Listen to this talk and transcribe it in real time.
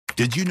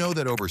Did you know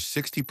that over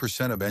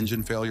 60% of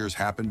engine failures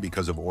happen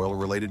because of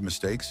oil-related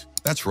mistakes?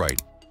 That's right.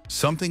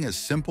 Something as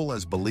simple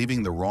as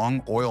believing the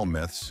wrong oil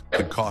myths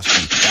could cost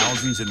you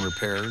thousands in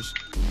repairs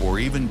or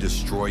even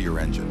destroy your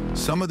engine.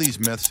 Some of these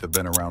myths have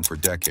been around for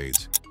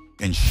decades,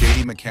 and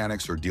shady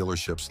mechanics or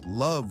dealerships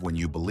love when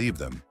you believe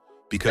them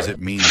because it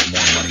means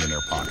more money in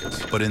their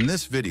pockets. But in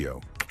this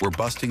video, we're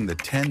busting the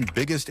 10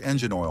 biggest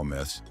engine oil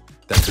myths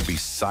that could be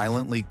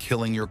silently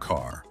killing your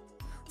car.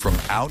 From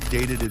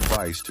outdated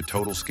advice to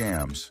total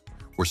scams,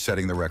 we're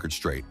setting the record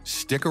straight.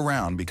 Stick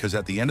around because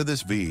at the end of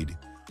this vid,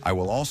 I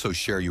will also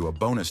share you a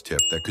bonus tip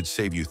that could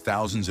save you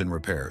thousands in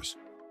repairs.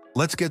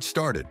 Let's get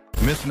started.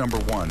 Myth number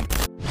 1,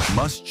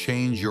 must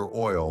change your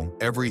oil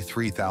every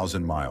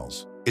 3,000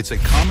 miles. It's a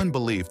common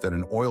belief that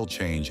an oil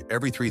change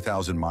every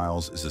 3,000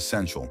 miles is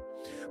essential,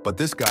 but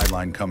this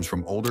guideline comes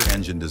from older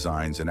engine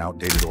designs and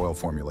outdated oil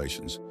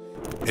formulations.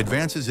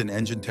 Advances in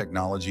engine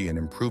technology and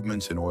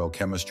improvements in oil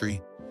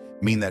chemistry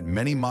mean that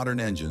many modern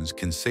engines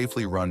can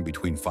safely run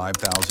between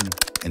 5,000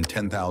 and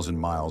 10,000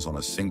 miles on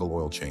a single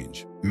oil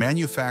change.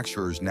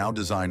 Manufacturers now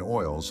design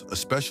oils,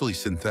 especially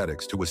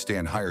synthetics, to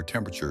withstand higher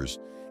temperatures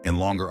and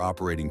longer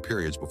operating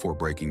periods before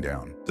breaking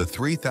down. The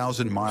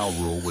 3,000-mile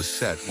rule was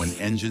set when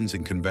engines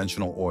and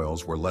conventional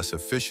oils were less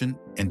efficient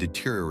and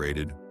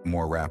deteriorated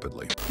more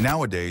rapidly.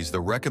 Nowadays,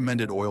 the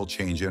recommended oil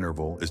change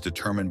interval is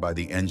determined by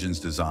the engine's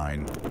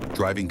design,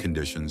 driving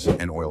conditions,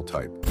 and oil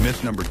type.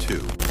 Myth number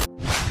 2.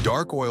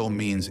 Dark oil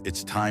means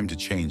it's time to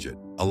change it.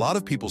 A lot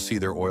of people see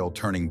their oil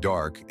turning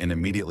dark and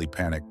immediately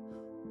panic.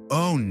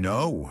 Oh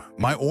no,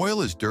 my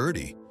oil is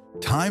dirty.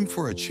 Time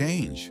for a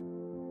change.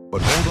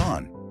 But hold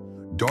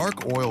on.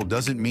 Dark oil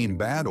doesn't mean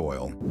bad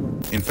oil.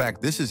 In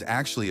fact, this is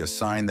actually a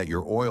sign that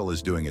your oil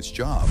is doing its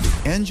job.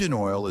 Engine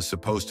oil is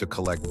supposed to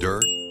collect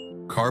dirt,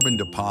 carbon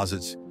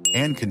deposits,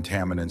 and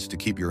contaminants to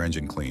keep your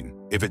engine clean.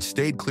 If it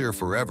stayed clear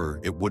forever,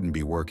 it wouldn't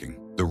be working.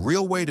 The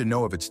real way to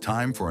know if it's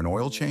time for an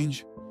oil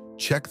change?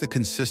 Check the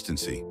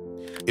consistency.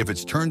 If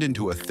it's turned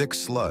into a thick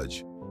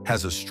sludge,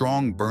 has a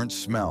strong burnt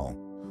smell,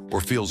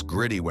 or feels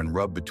gritty when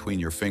rubbed between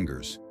your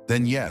fingers,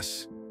 then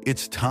yes,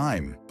 it's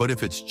time. But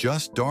if it's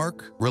just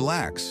dark,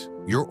 relax.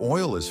 Your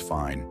oil is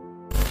fine.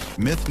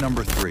 Myth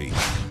number 3.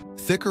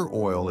 Thicker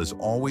oil is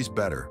always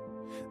better.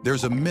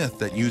 There's a myth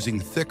that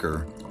using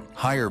thicker,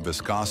 higher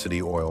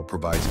viscosity oil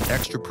provides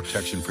extra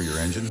protection for your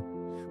engine,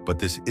 but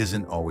this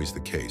isn't always the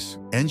case.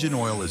 Engine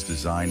oil is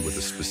designed with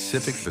a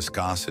specific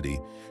viscosity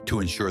to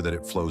ensure that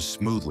it flows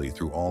smoothly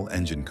through all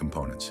engine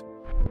components,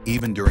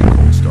 even during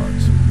cold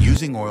starts.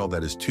 Using oil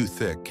that is too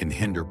thick can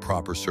hinder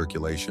proper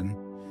circulation,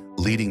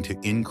 leading to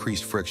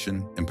increased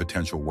friction and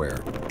potential wear.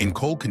 In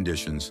cold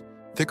conditions,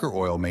 thicker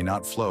oil may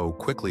not flow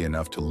quickly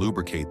enough to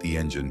lubricate the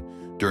engine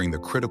during the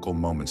critical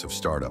moments of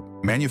startup.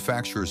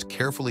 Manufacturers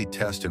carefully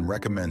test and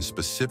recommend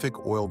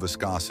specific oil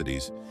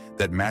viscosities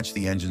that match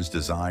the engine's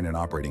design and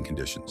operating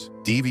conditions.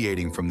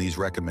 Deviating from these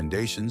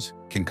recommendations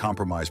can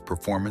compromise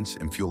performance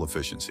and fuel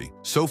efficiency.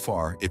 So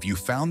far, if you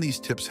found these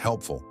tips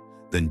helpful,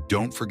 then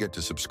don't forget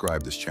to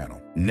subscribe this channel.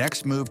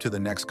 Next, move to the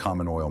next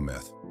common oil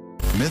myth.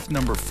 Myth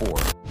number 4.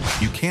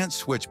 You can't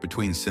switch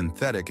between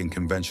synthetic and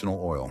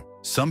conventional oil.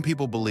 Some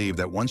people believe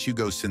that once you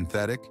go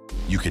synthetic,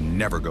 you can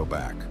never go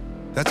back.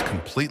 That's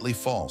completely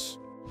false.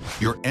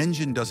 Your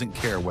engine doesn't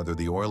care whether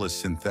the oil is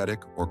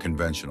synthetic or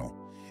conventional.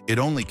 It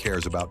only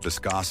cares about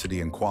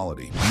viscosity and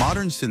quality.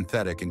 Modern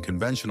synthetic and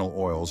conventional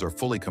oils are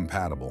fully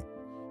compatible,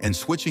 and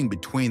switching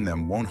between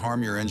them won't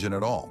harm your engine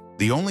at all.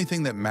 The only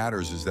thing that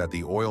matters is that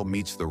the oil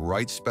meets the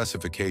right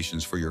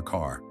specifications for your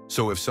car.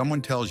 So if someone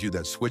tells you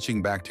that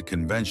switching back to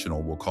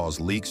conventional will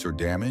cause leaks or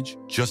damage,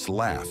 just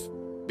laugh,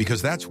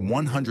 because that's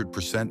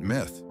 100%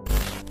 myth.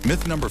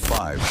 Myth number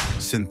 5,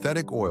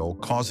 synthetic oil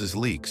causes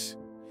leaks.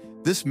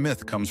 This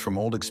myth comes from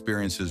old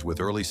experiences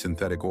with early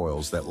synthetic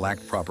oils that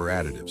lacked proper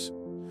additives.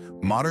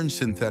 Modern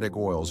synthetic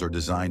oils are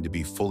designed to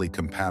be fully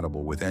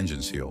compatible with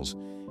engine seals,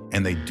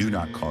 and they do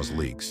not cause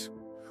leaks.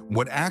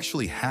 What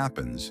actually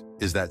happens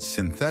is that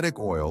synthetic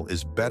oil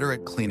is better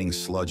at cleaning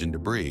sludge and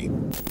debris,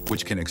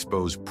 which can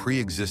expose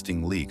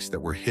pre-existing leaks that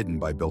were hidden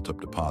by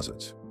built-up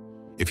deposits.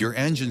 If your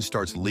engine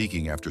starts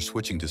leaking after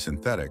switching to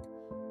synthetic,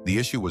 the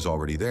issue was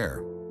already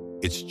there.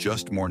 It's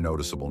just more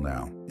noticeable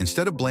now.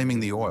 Instead of blaming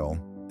the oil,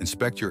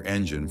 inspect your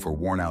engine for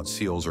worn-out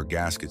seals or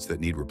gaskets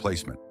that need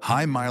replacement.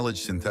 High-mileage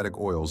synthetic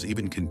oils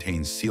even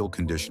contain seal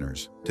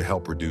conditioners to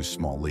help reduce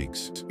small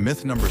leaks.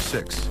 Myth number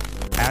 6.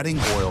 Adding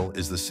oil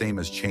is the same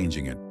as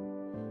changing it.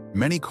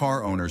 Many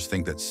car owners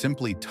think that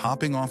simply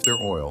topping off their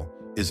oil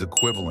is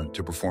equivalent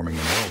to performing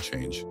an oil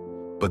change,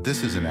 but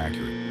this is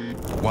inaccurate.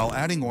 While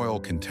adding oil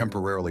can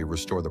temporarily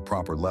restore the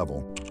proper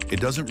level, it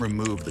doesn't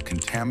remove the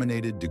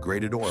contaminated,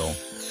 degraded oil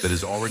that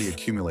is already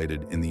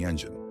accumulated in the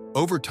engine.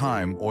 Over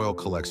time, oil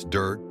collects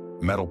dirt,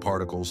 metal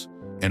particles,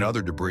 and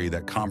other debris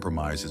that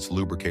compromise its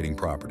lubricating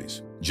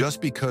properties. Just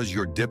because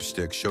your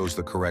dipstick shows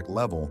the correct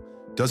level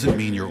doesn't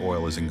mean your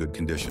oil is in good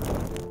condition.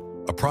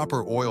 A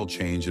proper oil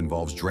change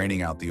involves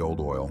draining out the old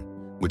oil,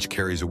 which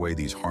carries away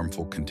these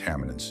harmful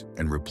contaminants,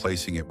 and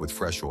replacing it with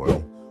fresh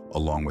oil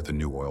along with a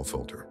new oil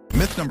filter.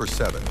 Myth number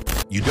 7.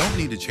 You don't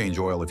need to change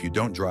oil if you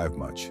don't drive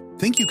much.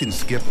 Think you can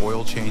skip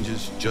oil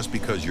changes just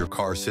because your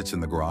car sits in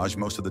the garage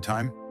most of the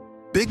time?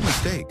 Big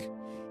mistake.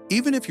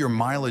 Even if your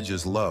mileage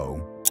is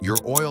low, your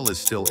oil is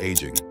still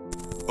aging.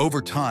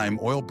 Over time,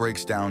 oil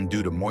breaks down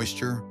due to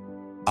moisture,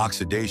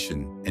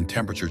 oxidation, and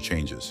temperature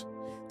changes.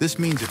 This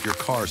means if your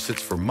car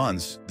sits for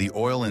months, the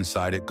oil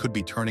inside it could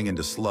be turning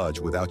into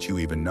sludge without you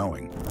even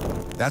knowing.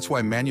 That's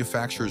why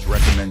manufacturers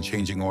recommend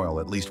changing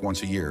oil at least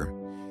once a year,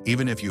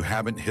 even if you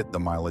haven't hit the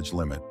mileage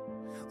limit.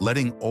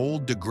 Letting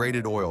old,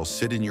 degraded oil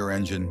sit in your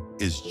engine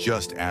is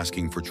just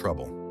asking for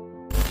trouble.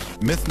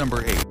 Myth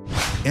number 8.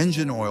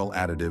 Engine oil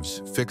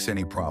additives fix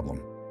any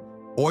problem.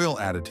 Oil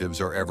additives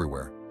are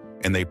everywhere,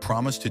 and they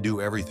promise to do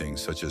everything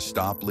such as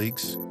stop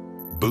leaks,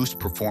 boost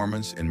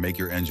performance, and make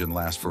your engine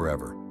last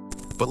forever.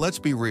 But let's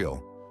be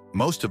real,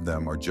 most of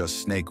them are just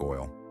snake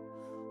oil.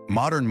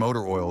 Modern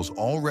motor oils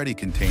already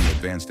contain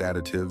advanced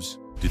additives,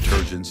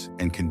 detergents,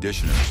 and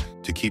conditioners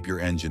to keep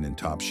your engine in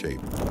top shape.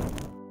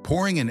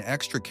 Pouring in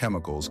extra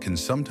chemicals can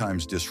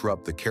sometimes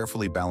disrupt the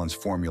carefully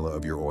balanced formula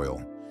of your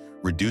oil,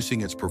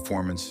 reducing its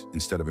performance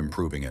instead of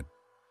improving it.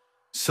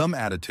 Some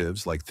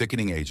additives, like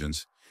thickening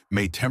agents,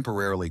 may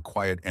temporarily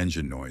quiet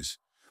engine noise,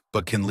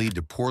 but can lead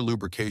to poor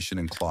lubrication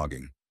and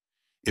clogging.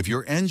 If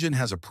your engine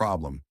has a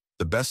problem,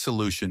 the best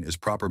solution is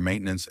proper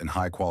maintenance and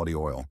high-quality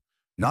oil,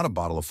 not a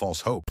bottle of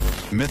false hope.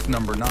 Myth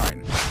number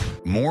 9.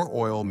 More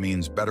oil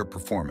means better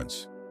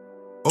performance.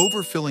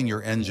 Overfilling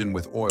your engine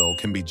with oil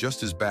can be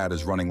just as bad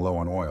as running low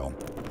on oil.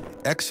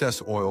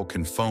 Excess oil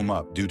can foam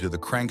up due to the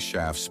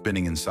crankshaft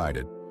spinning inside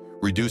it,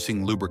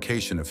 reducing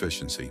lubrication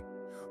efficiency.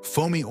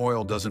 Foamy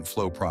oil doesn't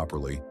flow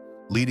properly,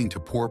 leading to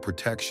poor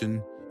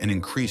protection and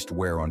increased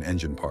wear on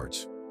engine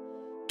parts.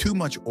 Too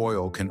much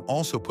oil can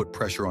also put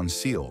pressure on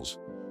seals,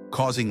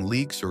 causing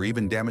leaks or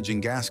even damaging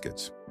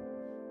gaskets.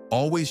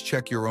 Always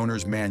check your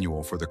owner's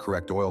manual for the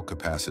correct oil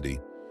capacity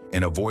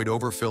and avoid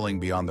overfilling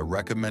beyond the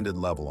recommended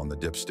level on the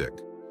dipstick.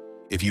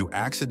 If you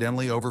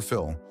accidentally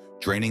overfill,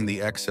 draining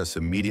the excess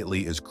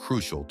immediately is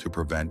crucial to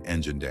prevent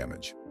engine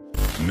damage.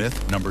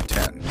 Myth number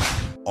 10.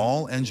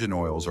 All engine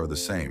oils are the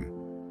same.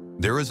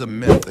 There is a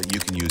myth that you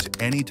can use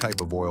any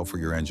type of oil for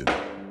your engine.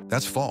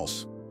 That's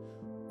false.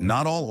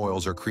 Not all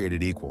oils are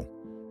created equal.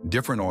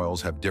 Different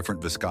oils have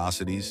different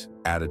viscosities,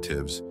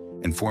 additives,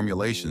 and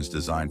formulations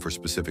designed for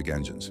specific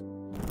engines.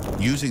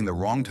 Using the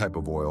wrong type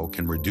of oil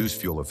can reduce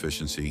fuel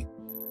efficiency,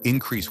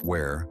 increase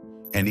wear,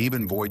 and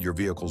even void your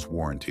vehicle's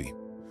warranty.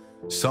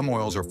 Some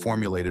oils are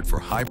formulated for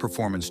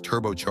high-performance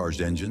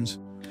turbocharged engines,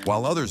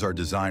 while others are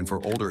designed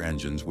for older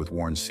engines with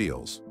worn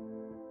seals.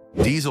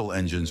 Diesel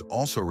engines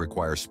also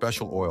require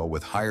special oil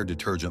with higher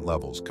detergent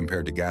levels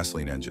compared to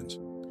gasoline engines.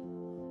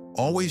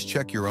 Always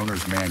check your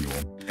owner's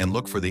manual and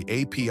look for the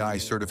API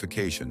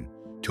certification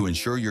to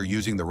ensure you're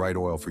using the right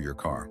oil for your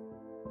car.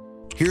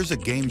 Here's a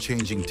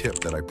game-changing tip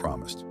that I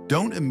promised.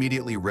 Don't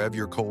immediately rev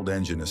your cold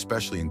engine,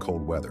 especially in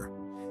cold weather.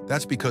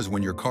 That's because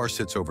when your car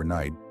sits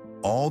overnight,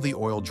 all the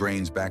oil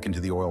drains back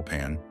into the oil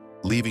pan,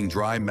 leaving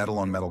dry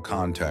metal-on-metal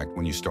contact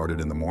when you start it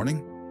in the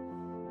morning.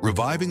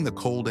 Reviving the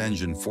cold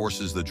engine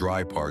forces the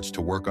dry parts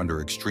to work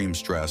under extreme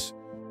stress,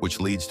 which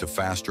leads to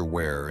faster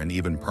wear and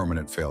even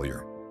permanent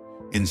failure.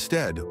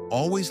 Instead,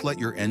 always let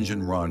your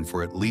engine run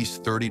for at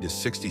least 30 to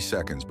 60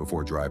 seconds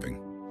before driving.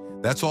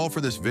 That's all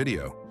for this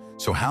video.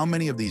 So how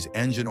many of these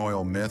engine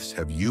oil myths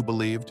have you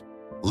believed?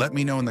 Let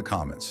me know in the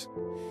comments.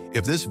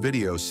 If this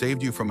video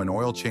saved you from an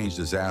oil change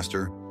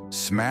disaster,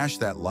 smash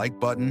that like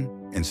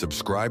button and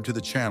subscribe to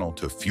the channel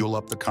to fuel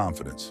up the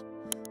confidence.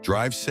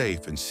 Drive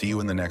safe and see you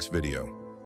in the next video.